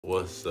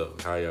What's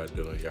up? How y'all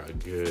doing? Y'all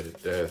good?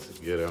 That's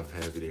good. I'm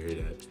happy to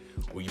hear that.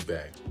 We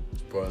back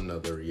for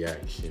another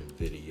reaction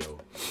video.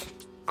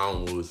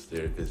 I'm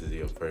Whoodster. If this is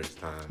your first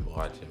time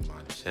watching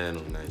my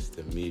channel, nice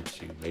to meet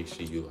you. Make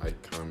sure you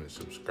like, comment,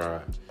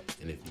 subscribe.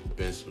 And if you've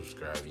been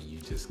subscribing, you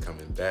just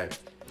coming back,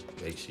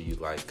 make sure you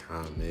like,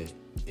 comment,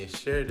 and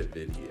share the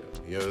video.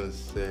 You know what I'm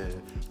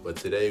saying? But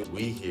today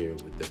we here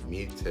with the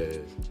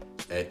Metez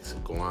and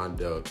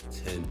Gwandup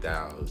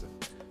 10,000.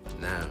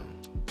 Now,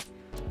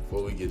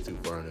 before we get too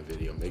far in the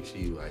video, make sure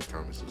you like,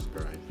 comment,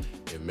 subscribe,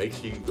 and make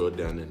sure you go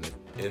down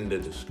in the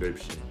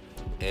description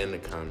and the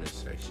comment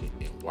section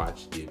and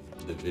watch the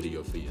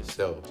video for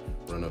yourself.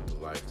 Run up the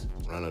likes,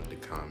 run up the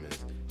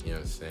comments, you know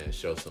what I'm saying?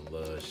 Show some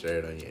love, share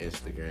it on your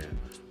Instagram.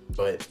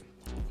 But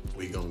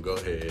we gonna go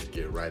ahead and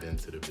get right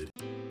into the video.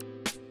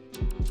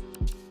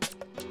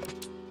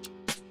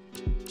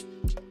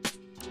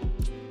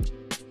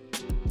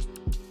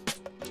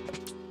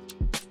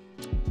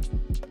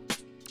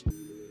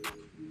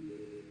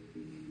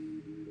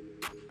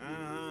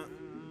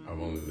 I've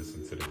only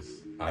listened to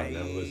this. I've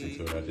never listened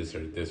to it. I just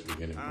heard this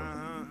beginning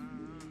part.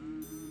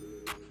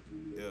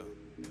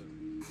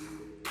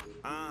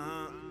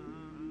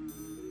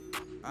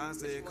 I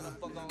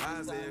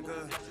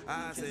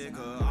said,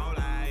 all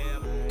I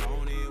ever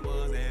wanted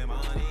was that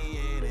money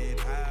and that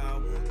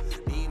power.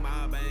 Need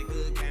my bank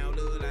account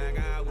look like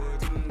I work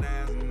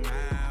 2,000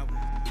 hours.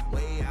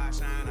 Way I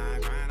shine, I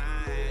grind, I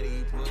had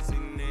these pussy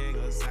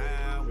niggas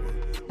sour.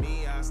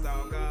 Me, I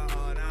stalk her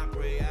hard, I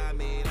pray, I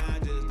mean, I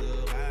just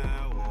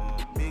devour.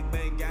 Big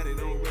bank got it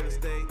on real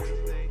estate.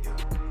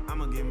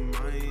 I'ma get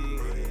mine.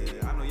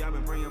 I know y'all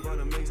been praying for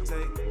the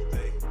mixtape.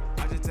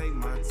 I just take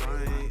my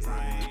time.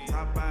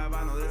 Top 5,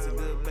 I know that's a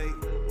good bait.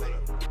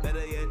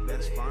 Better yet,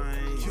 that's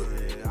fine.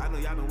 Yeah. I know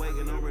y'all been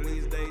waiting on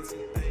release dates.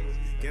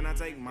 Can I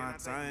take my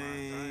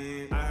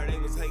time? I heard they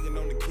was hating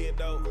on the kid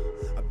though.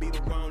 I be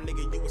the wrong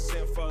nigga, you a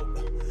sinful.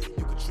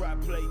 You can try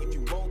play if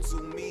you want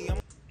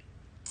to.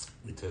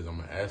 Because I'm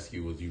gonna ask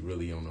you, was you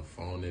really on the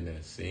phone in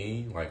that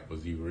scene? Like,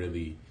 was you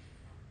really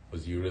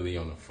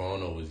on the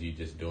phone, or was you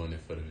just doing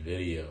it for the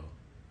video?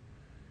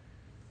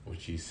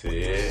 What you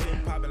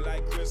said? Poppin'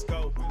 like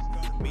Crisco.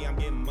 Me, I'm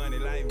getting money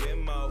like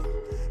Venmo.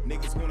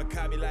 Niggas wanna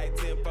copy like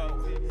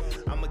Tempo.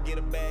 I'ma get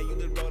a bag, you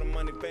just roll the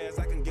money fast.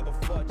 I can give a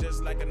fuck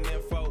just like an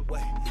info.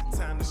 Wait,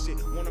 time to shit,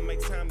 wanna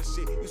make time to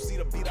shit. You see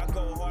the beat, I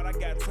go hard, I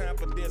got time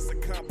for this.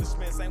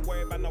 Accomplishments, ain't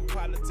worried about no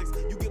politics.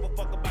 You give a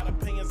fuck about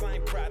opinions, I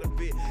ain't proud of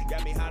it.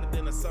 Got me hotter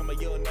than the summer,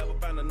 you'll never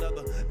find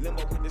another.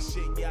 Limbo with the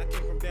shit, yeah, I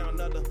came from down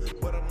under.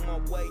 But I'm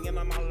on my way, and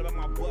I'm all about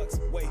my bucks.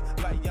 Wait,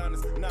 like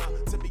Giannis, nah,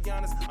 to be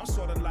honest, I'm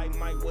sorta like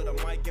Mike with a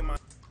mic in my...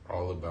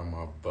 All about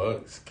my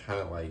Bucks, kind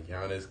of like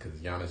Giannis, because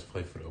Giannis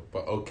played for the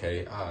Bucks.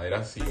 Okay, all right,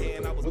 I see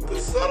you with the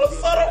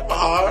subtle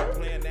bar.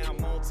 Now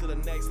I'm on to the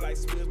next, like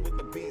Swiss with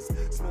the beats,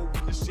 smooth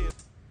with the shit.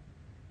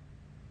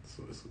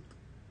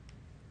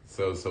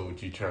 So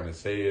what you trying to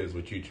say is,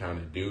 what you trying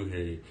to do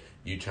here,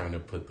 you trying to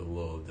put the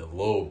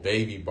little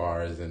baby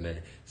bars in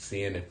there,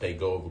 seeing if they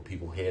go over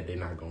people's head. They're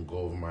not gonna go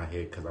over my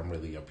head because I'm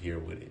really up here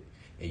with it,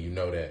 and you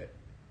know that.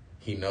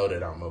 He know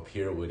that I'm up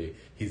here with it.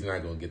 He's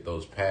not gonna get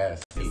those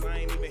past me. I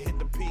ain't even hit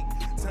the peak.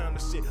 Time to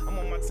shit. I'm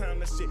on my time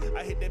to shit.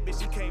 I hit that bitch,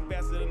 she came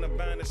faster than the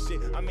vine of shit.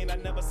 I mean, I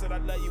never said I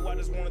love you, I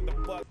just wanted the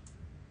fuck.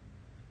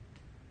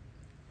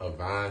 A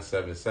vine,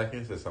 7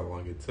 seconds, that's how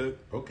long it took.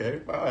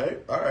 Okay, all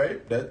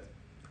right. That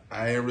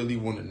I ain't really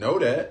want to know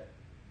that,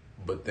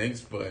 but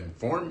thanks for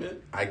informing,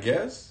 I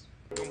guess.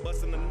 I'm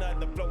busting the nut,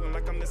 the floating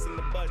like I'm missing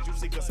the bus. You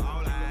see, cause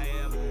all I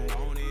ever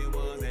wanted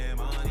was that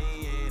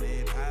money and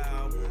that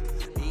power.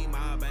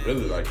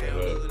 Really like that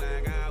hook.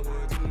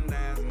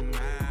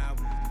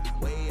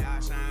 Way I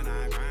shine,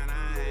 I grind, I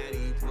had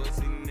these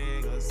pussy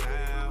niggas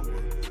sour.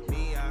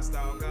 Me, I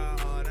stalk her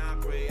hard, I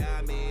pray,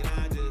 I mean,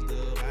 I just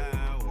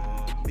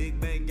devour. Big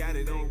bank got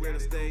it on real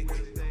estate.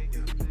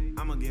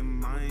 I'ma get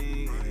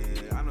mine.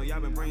 I know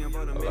y'all been praying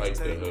for the I like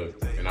the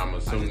hook, and I'm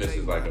assuming this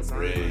is like a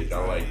bridge.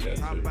 I like that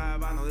Top too.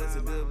 5, I know that's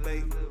a good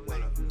bait.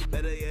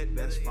 Better yet,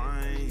 that's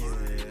fine.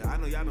 Yeah. I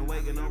know y'all been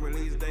waiting on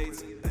release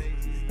dates.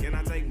 Can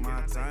I take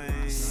my time?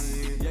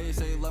 Yeah, you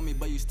say you love me,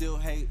 but you still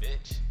hate.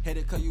 Bitch. Hit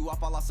it, cut you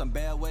off, I lost some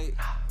bad weight.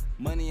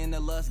 Money in the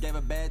lust gave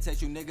a bad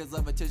taste. You niggas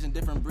love attention,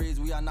 different breeds,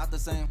 we are not the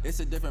same. It's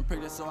a different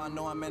picture, so I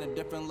know I'm in a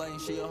different lane.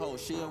 She a hoe,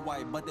 she a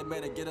white, but they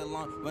better get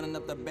along. Running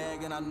up the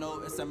bag, and I know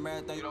it's a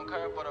marathon. You don't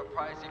care for the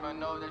price, even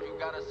know that you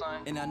got a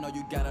sign. And I know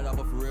you got it all,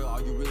 but for real,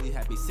 are you really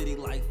happy? City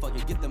life, fuck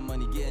it, get the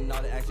money, getting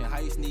all the action. How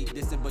you sneak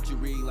distant, but you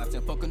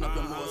relapsing. Fucking up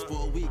your morals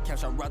for a week.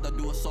 Cash, I'd rather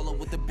do a solo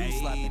with the beat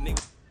slapping.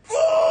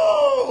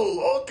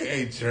 Oh,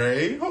 okay,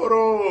 Trey, hold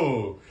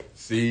on.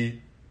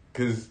 See,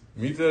 because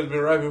Metez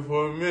been rapping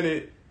for a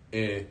minute,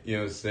 and, you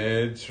know what I'm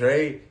saying,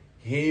 Trey,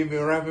 he ain't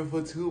been rapping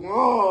for too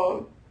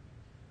long,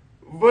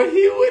 but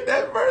he with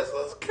that verse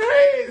was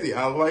crazy.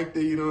 I liked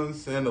it, you know what I'm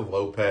saying, the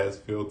low pass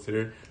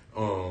filter.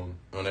 On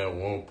that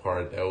one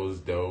part, that was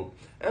dope.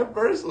 That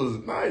verse was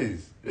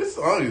nice. This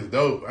song is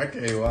dope. I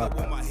can't lie.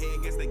 On my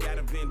head, guess they got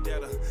a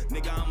vendetta.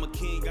 Nigga, I'm a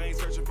king, I ain't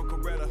searching for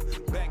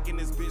Coretta. Back in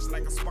this bitch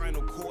like a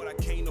spinal cord. I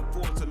can't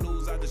afford to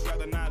lose, I just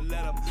rather not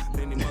let up.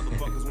 Then these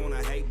motherfuckers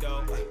wanna hate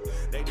though.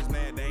 They just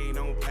mad they ain't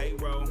on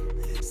payroll.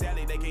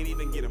 Sadly, they can't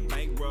even get a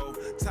bankroll.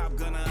 Top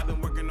gunner, I've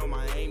been working on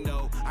my aim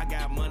though. I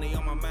got money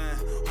on my mind.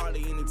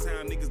 Hardly any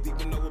time, niggas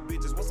deep in over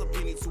bitches. What's a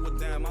penny to a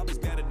dime? I was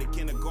bad at the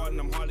kindergarten.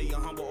 I'm hardly a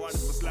humble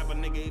artist, but slap a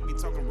nigga if he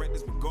talking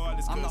reckless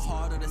regardless. I'm the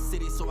heart of the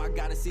city, so I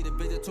gotta see the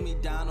visit to me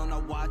down on the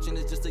watch, and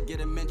it's just to get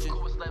a mention.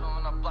 Who was slaving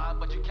on the block,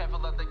 but you can't feel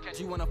like they catch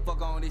you. Wanna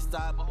fuck on these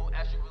side, but who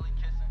actually really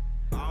kissing?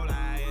 All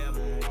I ever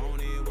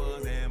wanted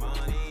was that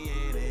money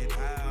and that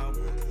power.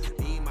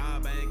 Need my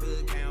bank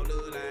account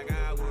look like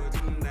I worked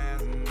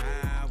 2,000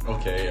 hours.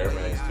 Okay, Air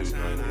Max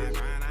 290s,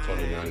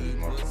 2090s,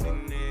 my fault.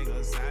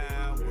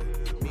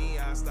 Me,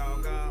 I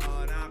stalk her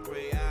hard, I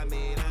pray, I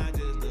mean, I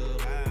just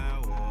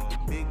devour.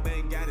 Big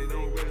bank got it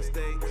on real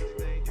estate.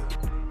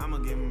 I'ma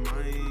get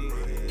mine.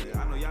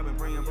 I know y'all been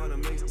praying for the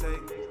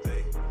mixtape.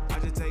 I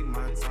just take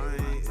my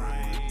time.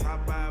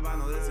 Top 5, I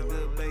know that's a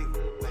good bait.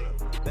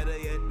 Better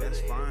yet,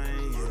 that's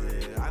fine.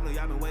 Yeah, I know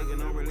y'all been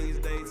waiting on release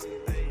dates.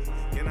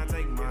 Can I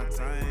take my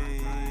time?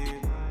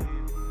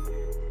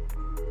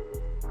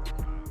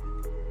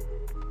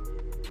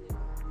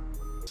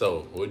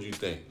 So, what'd you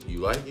think? You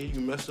like it? You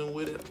messing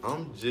with it?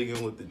 I'm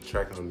jigging with the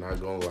track, I'm not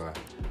gonna lie.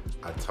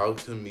 I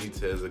talked to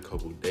Metez a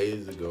couple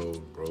days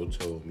ago. Bro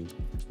told me,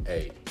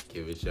 hey,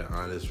 give it your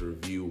honest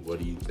review. What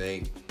do you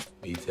think?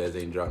 Metez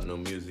ain't dropped no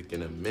music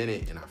in a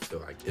minute, and I feel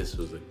like this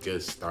was a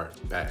good start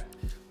back.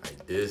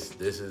 Like this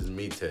is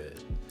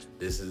Metez.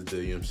 This is the,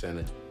 you know what I'm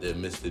saying, the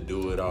Mr.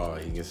 Do It All.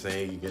 He can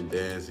sing, he can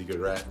dance, he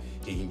can rap,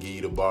 he can give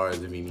you the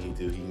bars if he need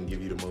to, he can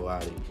give you the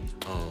melodic.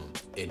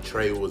 And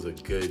Trey was a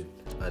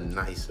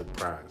nice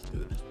surprise.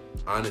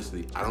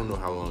 Honestly, I don't know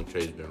how long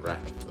Trey's been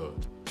rapping for.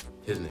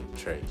 His name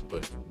Trey,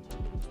 but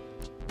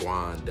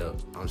Gwandup.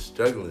 I'm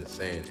struggling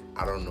saying it.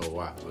 I don't know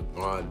why, but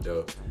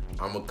Gwandup,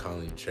 I'ma call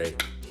him Trey.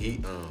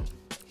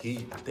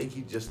 I think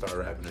he just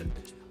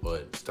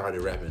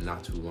started rapping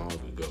not too long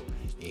ago.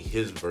 And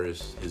his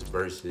verses, you know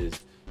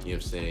what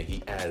I'm saying,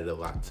 he added a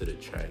lot to the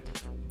track.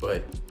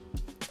 But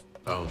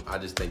I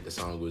just think the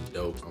song was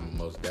dope. I'm gonna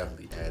most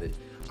definitely add it.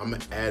 I'm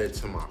gonna add it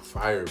to my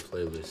fire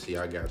playlist. See,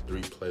 I got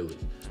 3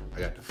 playlists. I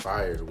got the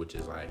fire, which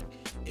is like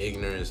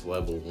ignorance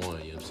level 1, you know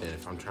what I'm saying?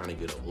 If I'm trying to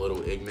get a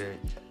little ignorant.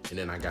 And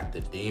then I got the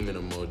demon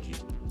emoji.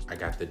 I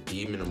got the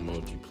demon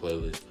emoji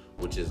playlist,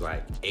 which is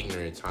like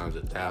ignorant times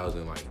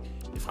 1,000. Like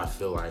if I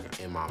feel like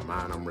in my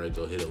mind I'm ready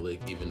to go hit a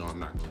lick, even though I'm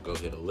not gonna go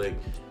hit a lick,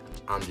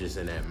 I'm just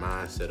in that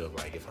mindset of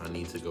like, if I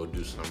need to go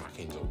do something, I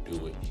can go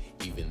do it,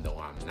 even though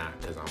I'm not,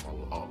 because I'm a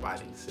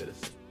law-abiding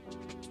citizen.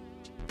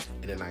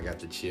 And then I got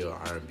the chill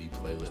R&B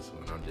playlist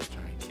when I'm just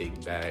trying to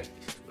kick back,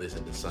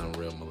 listen to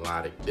something real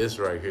melodic. This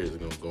right here is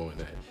gonna go in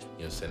that,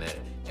 you know what I'm saying,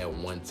 at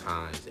one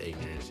time's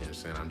ignorance, you know what I'm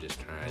saying? I'm just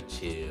trying to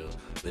chill,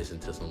 listen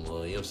to some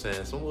little, you know what I'm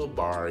saying, some little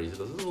bars,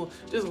 just a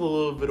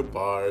little bit of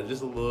bars,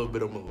 just a little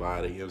bit of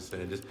melodic, you know what I'm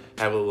saying? Just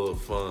have a little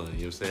fun, you know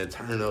what I'm saying?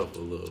 Turn up a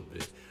little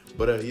bit.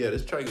 But yeah,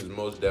 this track is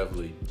most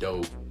definitely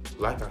dope.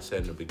 Like I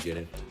said in the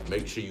beginning,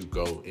 make sure you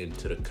go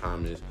into the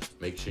comments,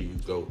 make sure you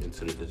go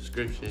into the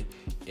description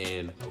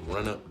and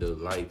run up the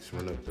likes,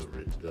 run up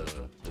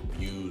the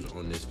views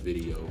on this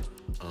video.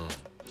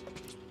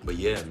 But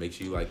yeah, make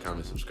sure you like,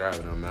 comment, subscribe,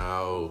 and I'm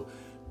out.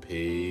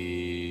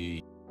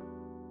 Peace.